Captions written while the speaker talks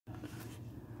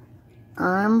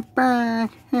I'm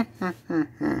back.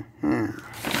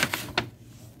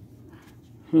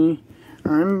 See,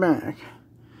 I'm back.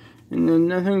 And there's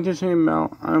nothing to say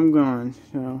about I'm gone,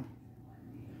 so.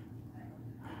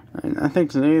 And I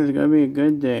think today is gonna be a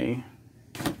good day.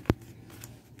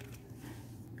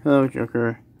 Hello,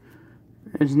 Joker.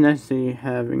 It's nice to see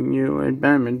having you and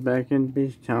Batman back in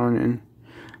Beach Town, and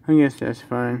I guess that's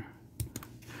fine.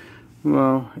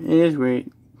 Well, it is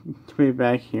great to be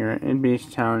back here in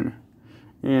Beach Town,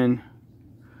 and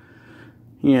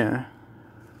yeah,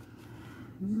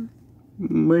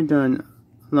 we've done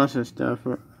lots of stuff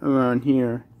around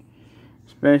here,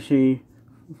 especially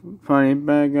fighting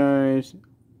bad guys,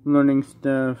 learning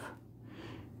stuff,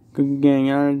 getting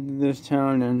out of this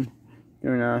town, and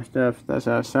doing our stuff that's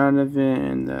outside of it,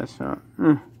 and that's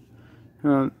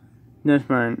that's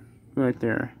fine right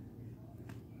there.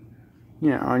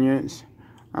 Yeah, audience,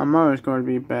 I'm always going to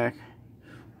be back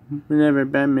whenever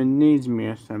Batman needs me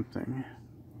or something.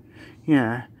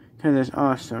 Yeah, 'cause it's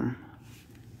awesome.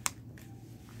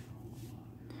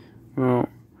 Well,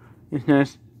 it's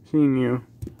nice seeing you.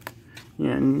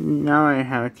 Yeah, now I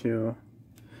have to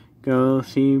go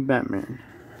see Batman.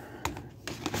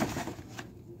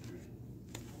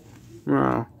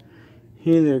 Wow,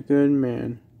 he's a good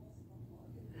man.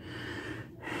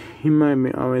 He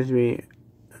might always be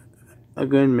a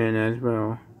good man as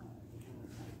well.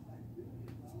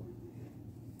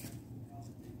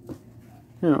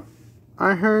 Now,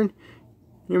 I heard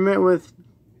you met with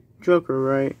Joker,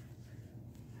 right?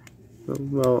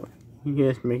 Well,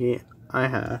 yes, Mickey, I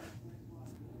have.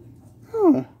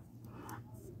 Oh,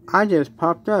 I just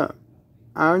popped up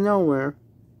out of nowhere.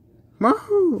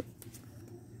 Woohoo!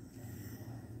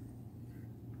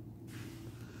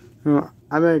 Well,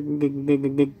 I better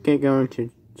get going to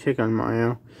check on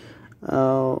Mario.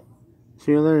 I'll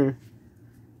see you later.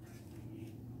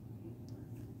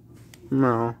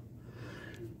 No.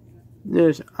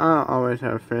 I'll always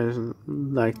have friends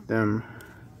like them.